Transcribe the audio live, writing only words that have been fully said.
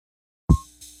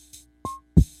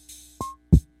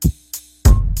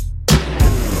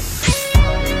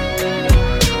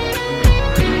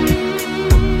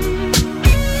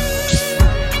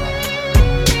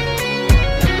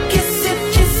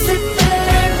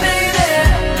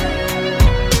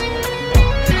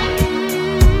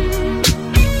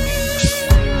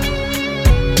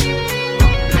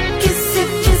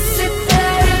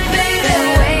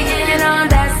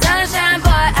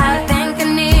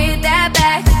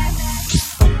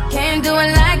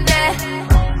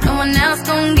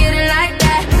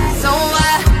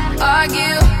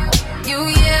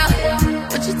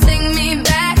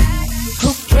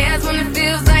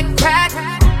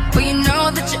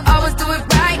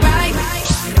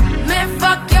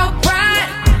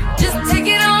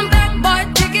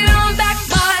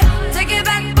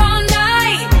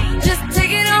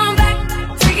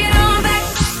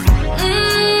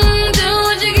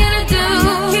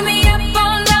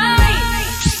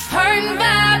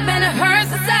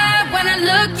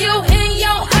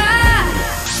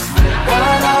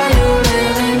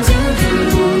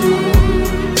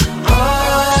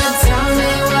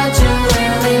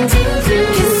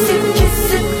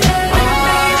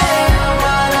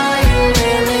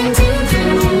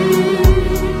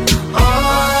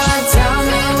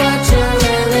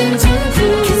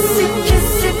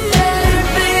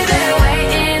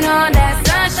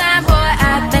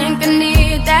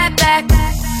back.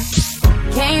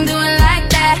 Can't do it like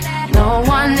that. No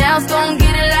one else gon'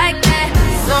 get it like that.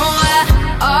 So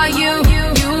are you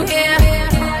here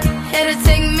to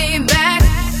take me back?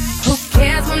 Who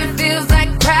cares when it feels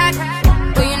like crack?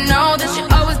 But you know that you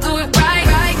always do it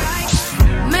right.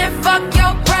 Man, fuck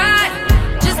your pride.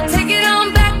 Just take it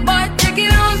on back, boy. Take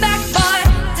it on back, boy.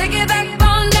 Take it back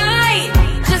all night.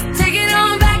 Just take it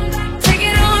on back. Take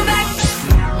it on back.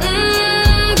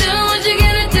 Do what you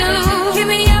gonna do. Keep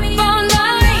me up all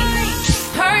night.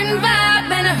 Hurting vibe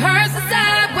and it hurts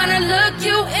inside when I look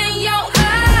you in your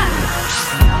eyes.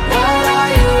 What are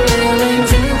you willing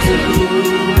to do?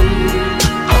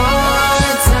 Oh,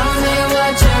 tell me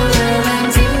what you're willing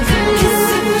to do. Kiss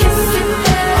it,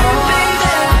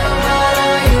 baby. What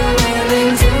are you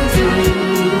willing to do?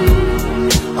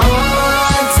 Oh,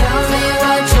 tell me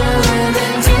what you're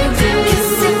willing to do.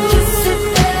 Kiss it,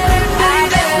 baby. I've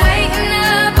been waiting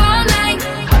up all night.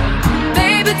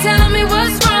 Baby, tell me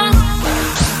what's wrong.